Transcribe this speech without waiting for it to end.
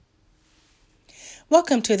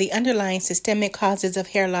Welcome to the Underlying Systemic Causes of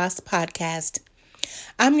Hair Loss podcast.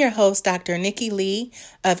 I'm your host, Dr. Nikki Lee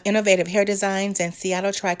of Innovative Hair Designs and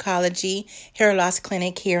Seattle Trichology Hair Loss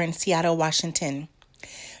Clinic here in Seattle, Washington.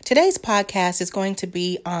 Today's podcast is going to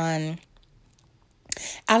be on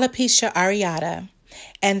alopecia areata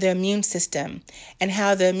and the immune system and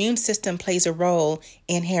how the immune system plays a role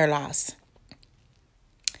in hair loss.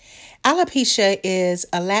 Alopecia is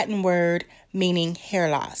a Latin word meaning hair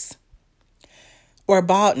loss or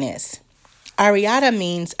baldness. Areata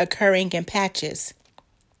means occurring in patches.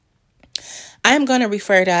 I am going to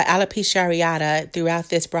refer to alopecia areata throughout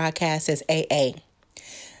this broadcast as AA.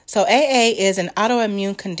 So AA is an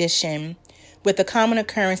autoimmune condition with a common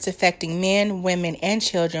occurrence affecting men, women, and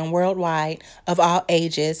children worldwide of all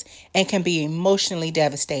ages and can be emotionally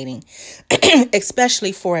devastating,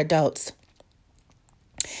 especially for adults.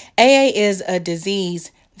 AA is a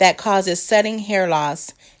disease that causes sudden hair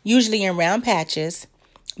loss, usually in round patches,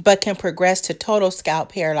 but can progress to total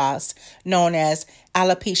scalp hair loss, known as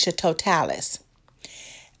alopecia totalis.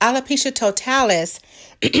 Alopecia totalis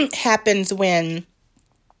happens when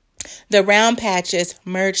the round patches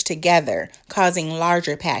merge together, causing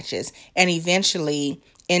larger patches, and eventually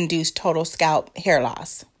induce total scalp hair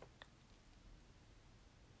loss.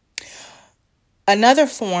 Another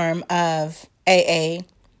form of AA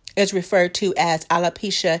is referred to as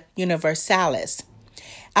alopecia universalis.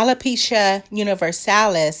 Alopecia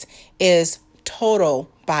universalis is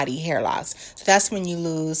total body hair loss. So that's when you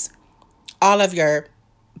lose all of your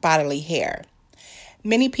bodily hair.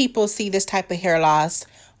 Many people see this type of hair loss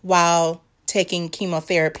while taking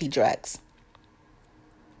chemotherapy drugs.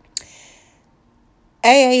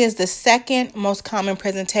 AA is the second most common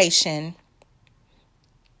presentation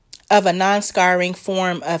of a non-scarring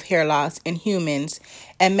form of hair loss in humans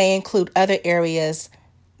and may include other areas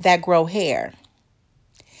that grow hair.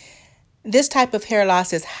 This type of hair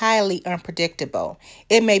loss is highly unpredictable.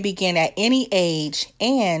 It may begin at any age,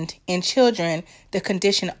 and in children, the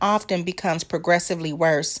condition often becomes progressively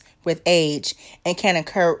worse with age and can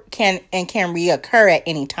reoccur at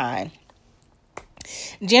any time.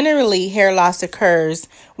 Generally, hair loss occurs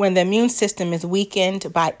when the immune system is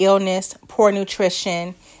weakened by illness, poor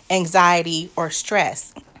nutrition, anxiety, or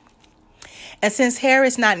stress. And since hair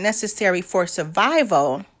is not necessary for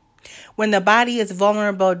survival, when the body is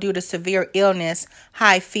vulnerable due to severe illness,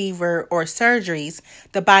 high fever, or surgeries,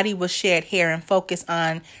 the body will shed hair and focus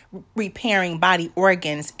on repairing body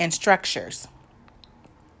organs and structures.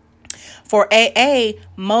 For AA,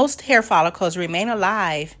 most hair follicles remain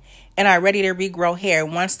alive and are ready to regrow hair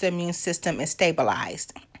once the immune system is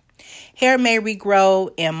stabilized. Hair may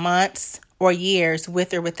regrow in months or years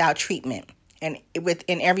with or without treatment, and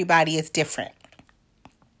everybody is different.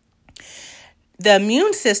 The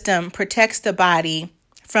immune system protects the body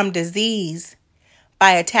from disease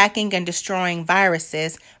by attacking and destroying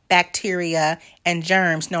viruses, bacteria, and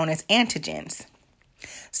germs known as antigens.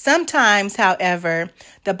 Sometimes, however,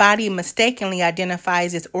 the body mistakenly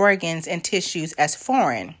identifies its organs and tissues as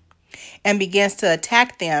foreign and begins to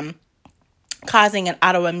attack them, causing an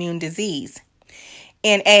autoimmune disease.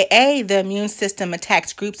 In AA, the immune system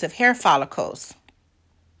attacks groups of hair follicles.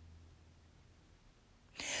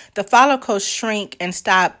 The follicles shrink and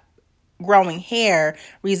stop growing hair,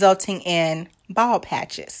 resulting in bald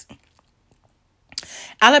patches.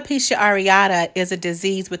 Alopecia areata is a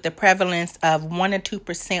disease with the prevalence of 1 to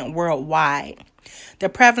 2% worldwide. The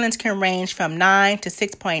prevalence can range from 9 to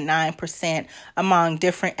 6.9% among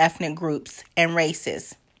different ethnic groups and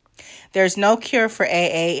races. There's no cure for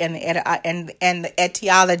AA, and the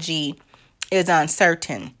etiology is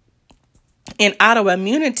uncertain. In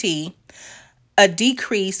autoimmunity, a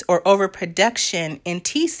decrease or overproduction in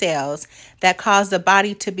T cells that cause the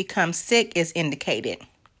body to become sick is indicated.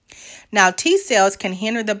 Now, T cells can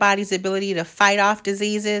hinder the body's ability to fight off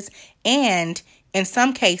diseases and, in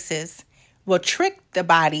some cases, will trick the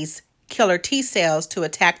body's killer T cells to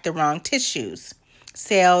attack the wrong tissues,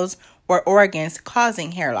 cells, or organs,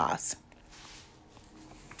 causing hair loss.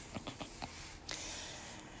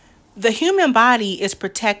 The human body is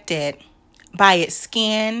protected by its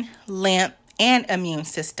skin, lymph, and immune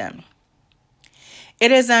system.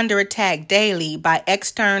 It is under attack daily by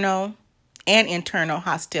external and internal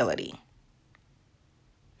hostility,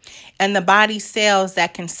 and the body cells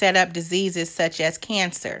that can set up diseases such as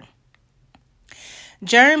cancer.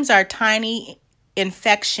 Germs are tiny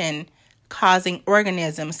infection-causing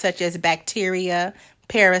organisms such as bacteria,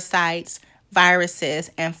 parasites,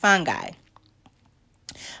 viruses, and fungi.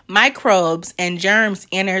 Microbes and germs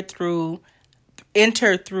enter through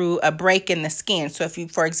a break in the skin. So if you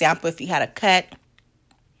had a cut,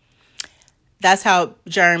 That's how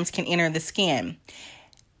germs can enter the skin.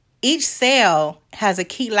 Each cell has a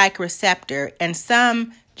key-like receptor, and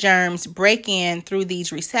some germs break in through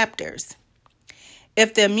these receptors.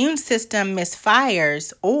 If the immune system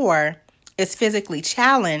misfires or is physically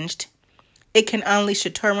challenged, it can unleash a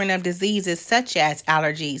torrent of diseases such as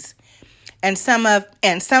allergies and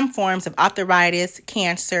some forms of arthritis,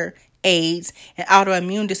 cancer, AIDS, and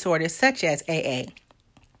autoimmune disorders such as AA.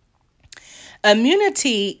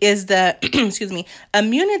 Immunity is the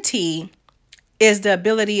immunity is the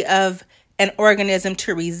ability of an organism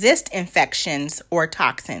to resist infections or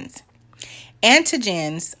toxins.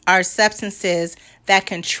 Antigens are substances that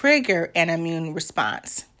can trigger an immune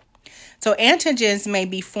response. So antigens may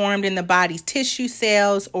be formed in the body's tissue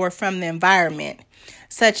cells or from the environment,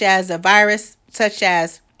 such as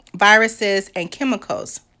viruses and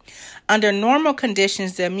chemicals. Under normal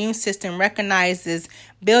conditions, the immune system recognizes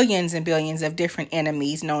billions and billions of different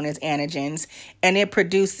enemies known as antigens, and it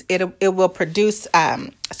will produce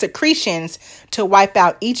secretions to wipe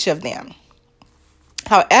out each of them.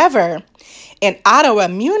 However, in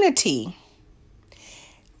autoimmunity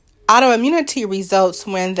results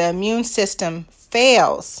when the immune system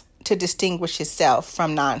fails to distinguish itself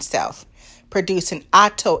from non-self, producing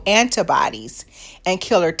autoantibodies and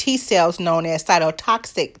killer T cells known as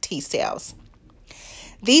cytotoxic T cells.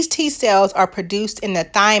 These T cells are produced in the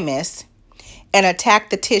thymus and attack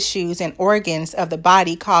the tissues and organs of the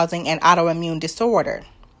body, causing an autoimmune disorder.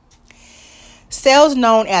 Cells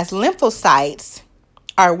known as lymphocytes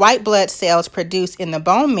are white blood cells produced in the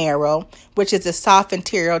bone marrow, which is a soft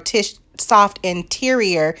interior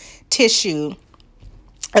tissue.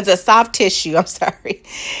 It's a soft tissue. I'm sorry.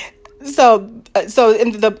 So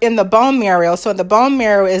in the bone marrow. So the bone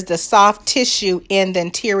marrow is the soft tissue in the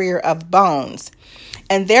interior of bones,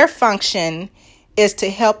 and their function is to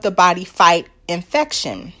help the body fight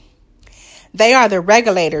infection. They are the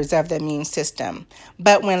regulators of the immune system.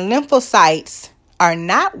 But when lymphocytes are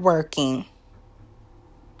not working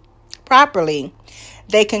properly,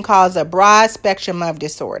 they can cause a broad spectrum of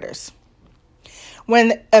disorders.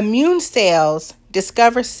 When immune cells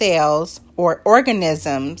discover cells or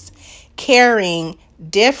organisms carrying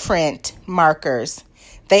different markers,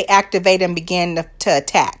 they activate and begin to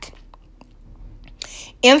attack.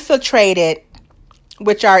 Invaded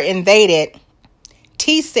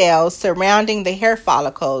T cells surrounding the hair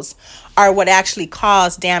follicles are what actually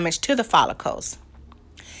cause damage to the follicles.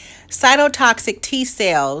 Cytotoxic T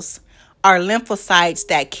cells are lymphocytes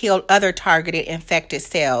that kill other targeted infected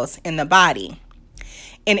cells in the body.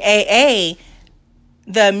 In AA,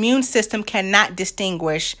 the immune system cannot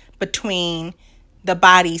distinguish between the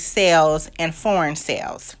body's cells and foreign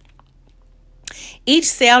cells. Each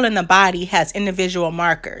cell in the body has individual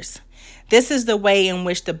markers. This is the way in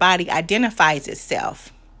which the body identifies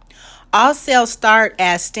itself. All cells start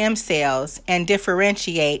as stem cells and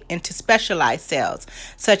differentiate into specialized cells,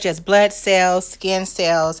 such as blood cells, skin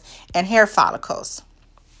cells, and hair follicles.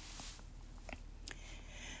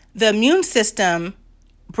 The immune system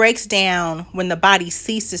breaks down when the body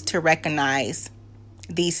ceases to recognize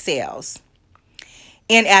these cells.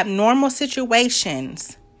 In abnormal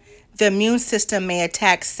situations, the immune system may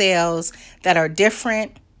attack cells that are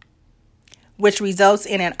different, which results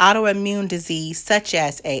in an autoimmune disease such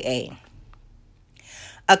as AA.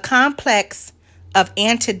 A complex of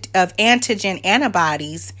antigen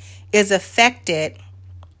antibodies is affected.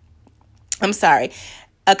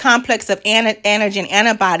 A complex of antigen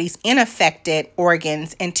antibodies in affected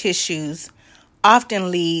organs and tissues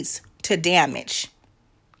often leads to damage.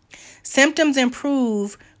 Symptoms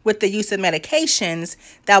improve with the use of medications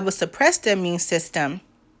that will suppress the immune system.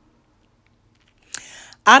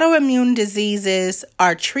 Autoimmune diseases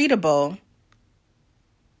are treatable,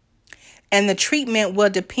 and the treatment will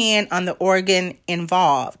depend on the organ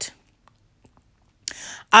involved.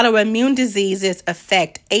 Autoimmune diseases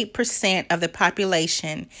affect 8% of the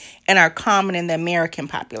population and are common in the American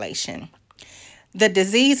population. The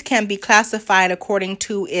disease can be classified according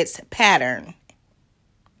to its pattern.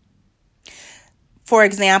 For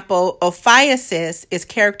example, ophiasis is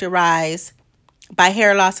characterized by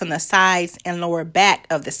hair loss on the sides and lower back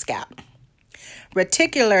of the scalp.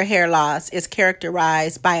 Reticular hair loss is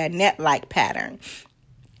characterized by a net-like pattern.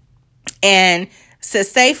 And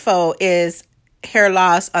cystapheo is hair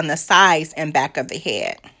loss on the sides and back of the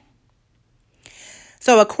head.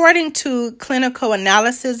 So according to clinical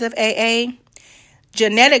analysis of AA,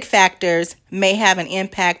 genetic factors may have an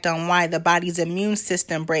impact on why the body's immune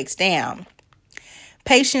system breaks down.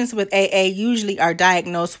 Patients with AA usually are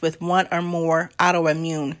diagnosed with one or more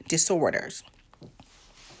autoimmune disorders.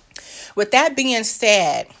 With that being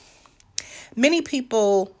said, Many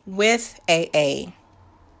people with AA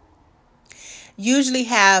usually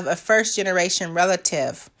have a first-generation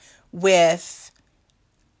relative with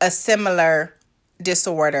a similar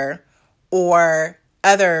disorder or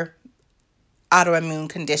other autoimmune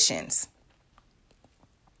conditions.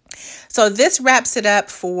 So this wraps it up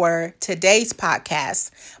for today's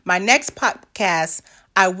podcast. My next podcast,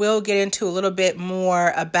 I will get into a little bit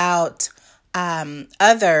more about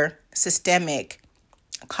other systemic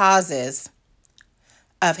causes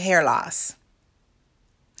of hair loss.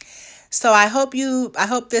 So I hope you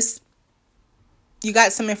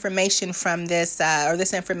got some information from this, or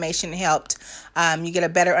this information helped you get a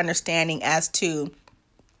better understanding as to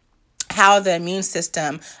how the immune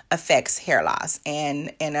system affects hair loss,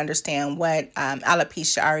 and understand what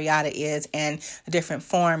alopecia areata is and the different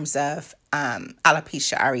forms of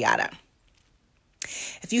alopecia areata.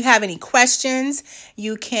 If you have any questions,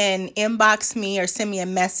 you can inbox me or send me a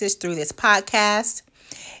message through this podcast.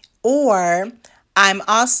 Or I'm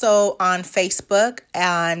also on Facebook,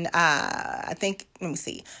 and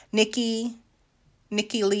Nikki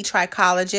Lee Trichologist.